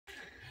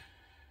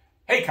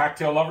Hey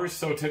cocktail lovers,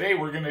 so today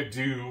we're going to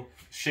do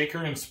shaker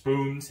and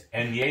spoons,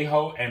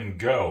 añejo and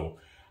go.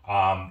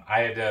 I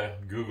had to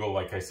Google,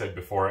 like I said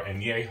before,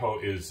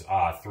 añejo is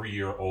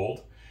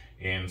 3-year-old.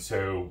 And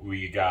so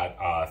we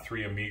got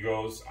Three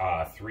Amigos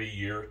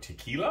 3-year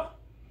tequila.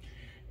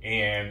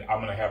 And I'm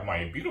going to have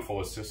my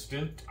beautiful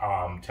assistant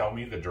tell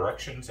me the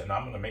directions, and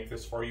I'm going to make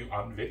this for you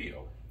on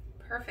video.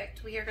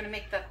 Perfect. We are going to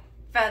make the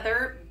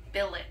Feather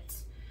Billet.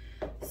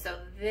 So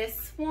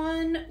this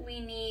one, we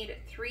need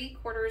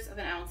 3/4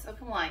 ounce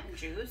of lime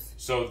juice.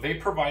 So they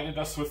provided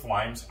us with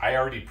limes. I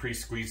already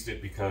pre-squeezed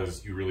it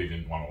because you really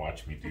didn't want to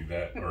watch me do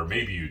that. Or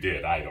maybe you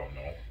did, I don't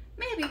know.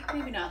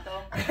 Maybe not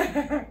though.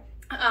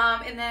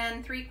 And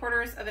then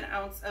 3/4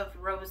 ounce of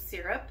rose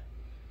syrup.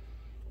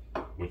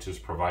 Which is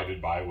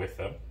provided with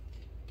them.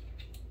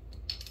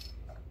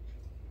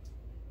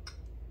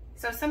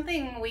 So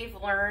something we've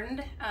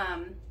learned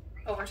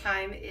over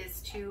time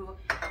is to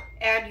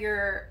add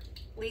your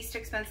least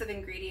expensive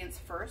ingredients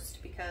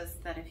first, because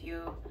then if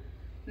you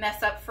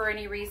mess up for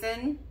any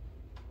reason,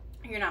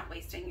 you're not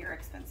wasting your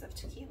expensive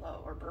tequila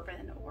or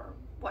bourbon or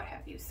what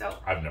have you. So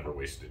I've never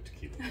wasted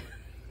tequila.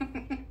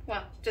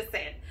 well, just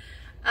saying.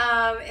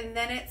 And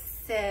then it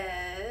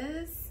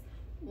says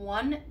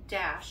 1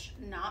 dash,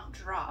 not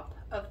drop,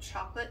 of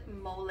chocolate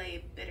mole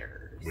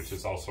bitters, which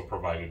is also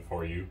provided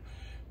for you,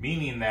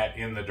 meaning that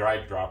in the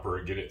dry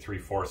dropper, get it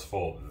 3/4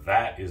 full.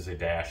 That is a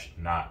dash,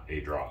 not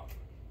a drop.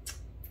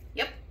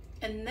 Yep.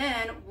 And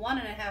then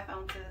 1.5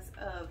 ounces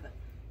of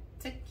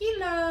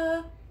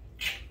tequila.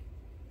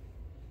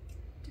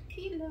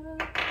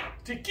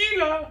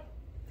 Tequila!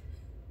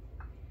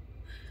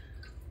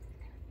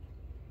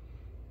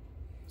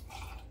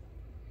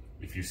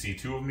 If you see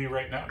two of me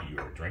right now, you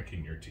are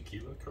drinking your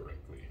tequila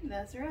correctly.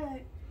 That's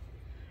right.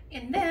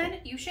 And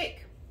then you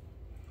shake.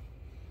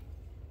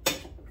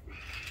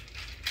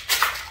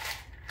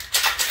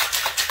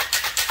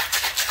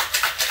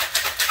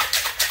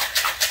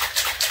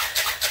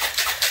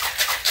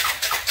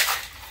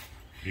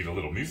 Need a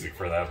little music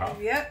for that, huh?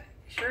 Yep,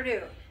 sure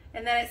do.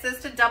 And then it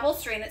says to double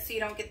strain it so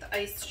you don't get the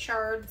ice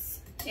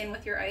shards in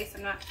with your ice.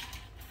 I'm not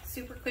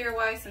super clear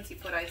why, since you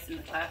put ice in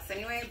the glass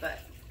anyway, but...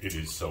 It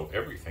is so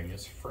everything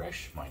is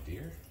fresh, my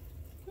dear.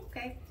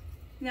 Okay,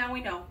 now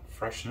we know.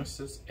 Freshness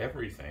is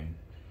everything.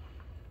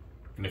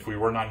 And if we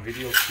weren't on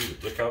video, too,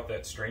 look out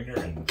that strainer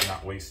and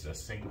not waste a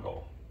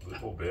single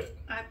little bit.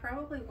 I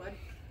probably would,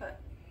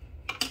 but...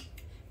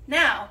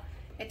 Now,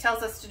 it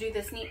tells us to do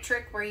this neat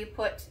trick where you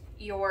put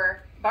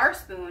your bar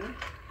spoon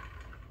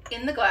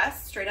in the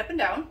glass, straight up and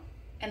down,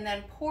 and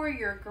then pour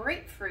your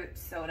grapefruit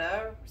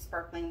soda,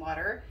 sparkling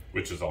water.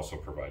 Which is also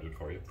provided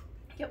for you.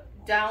 Yep,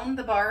 down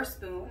the bar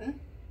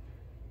spoon.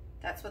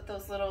 That's what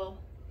those little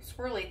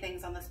swirly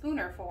things on the spoon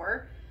are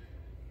for.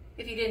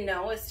 If you didn't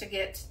know, is to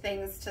get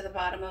things to the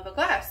bottom of a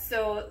glass.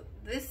 So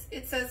this,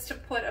 it says to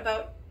put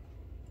about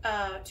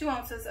 2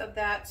 ounces of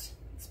that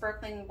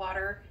sparkling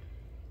water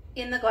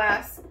in the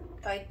glass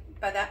by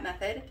that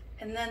method.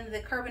 And then the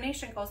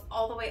carbonation goes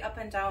all the way up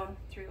and down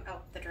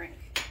throughout the drink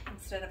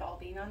instead of all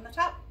being on the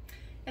top.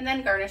 And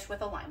then garnish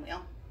with a lime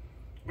wheel.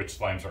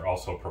 Which limes are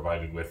also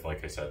provided with.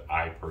 Like I said,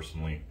 I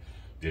personally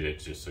did it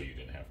just so you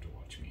didn't have to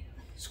watch me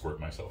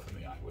squirt myself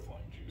in the eye with lime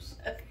juice.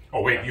 Okay.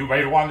 Oh wait, you might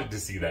have wanted to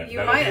see that.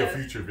 That'll be a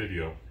future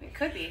video. It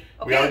could be.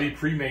 Okay. We already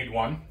pre-made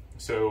one,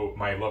 so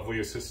my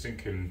lovely assistant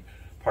can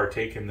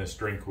partake in this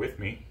drink with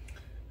me.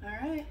 All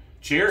right.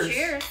 Cheers.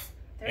 Cheers.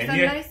 There's a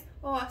nice,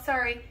 oh,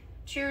 sorry.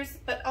 Cheers.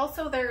 But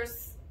also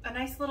there's a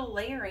nice little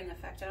layering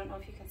effect. I don't know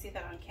if you can see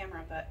that on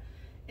camera, but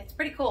it's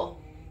pretty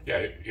cool. Yeah,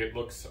 it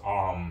looks,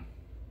 kind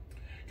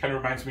of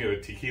reminds me of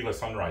a tequila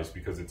sunrise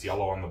because it's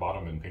yellow on the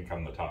bottom and pink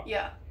on the top.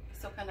 Yeah,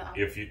 so kind of.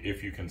 If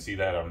you can see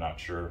that, I'm not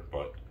sure,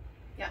 but.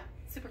 Yeah,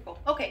 super cool.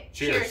 Okay,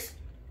 cheers.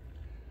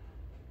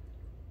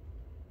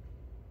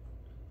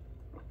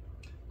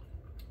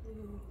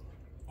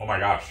 Oh my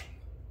gosh.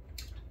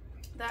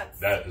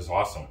 That is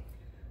awesome.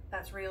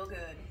 That's real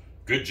good.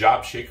 Good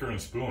job, shaker and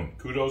spoon.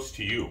 Kudos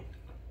to you.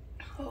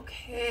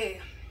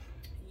 Okay.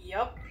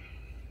 Yep.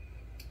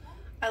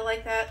 I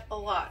like that a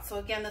lot. So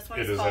again, this one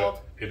is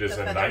called the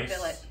Feather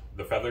Billet.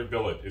 The Feather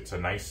Billet. It's a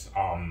nice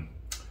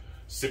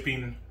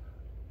sipping,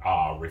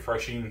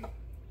 refreshing,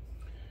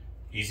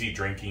 easy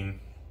drinking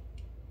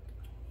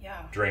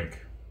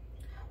drink.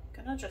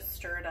 I'm gonna just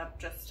stir it up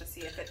just to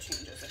see if it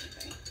changes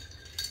anything.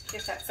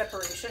 If that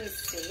separation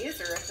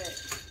stays or if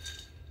it...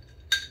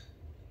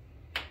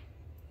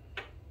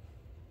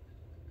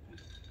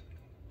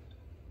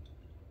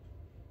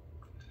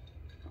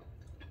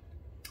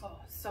 Oh,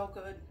 so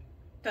good.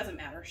 Doesn't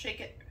matter.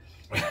 Shake it.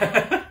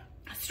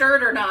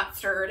 Stirred or not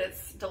stirred,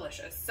 it's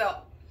delicious.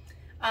 So,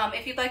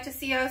 if you'd like to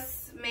see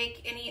us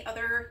make any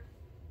other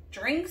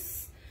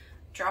drinks,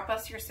 drop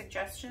us your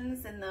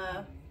suggestions in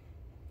the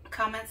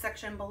comment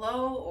section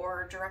below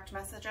or direct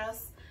message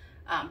us.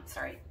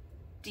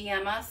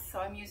 DM us, so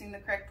I'm using the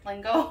correct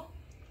lingo.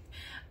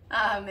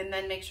 And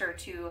then make sure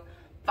to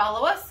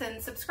follow us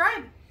and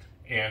subscribe.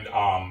 And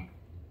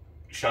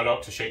shout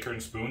out to Shaker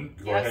and Spoon.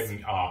 Go ahead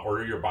and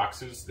order your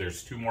boxes.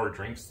 There's 2 more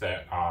drinks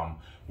that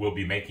we'll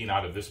be making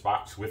out of this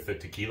box with the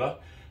tequila.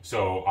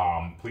 So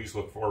please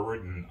look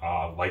forward and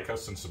like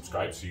us and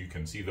subscribe so you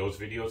can see those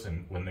videos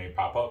and when they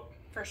pop up.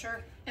 For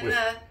sure. And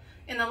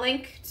the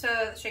link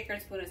to Shaker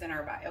and Spoon is in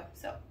our bio.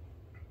 So.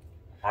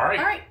 All right.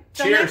 All right.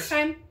 Till Cheers. next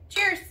time.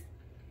 Cheers.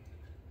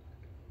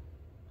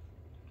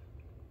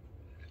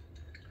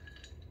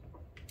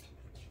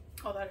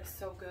 Oh, that is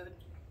so good.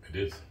 It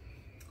is.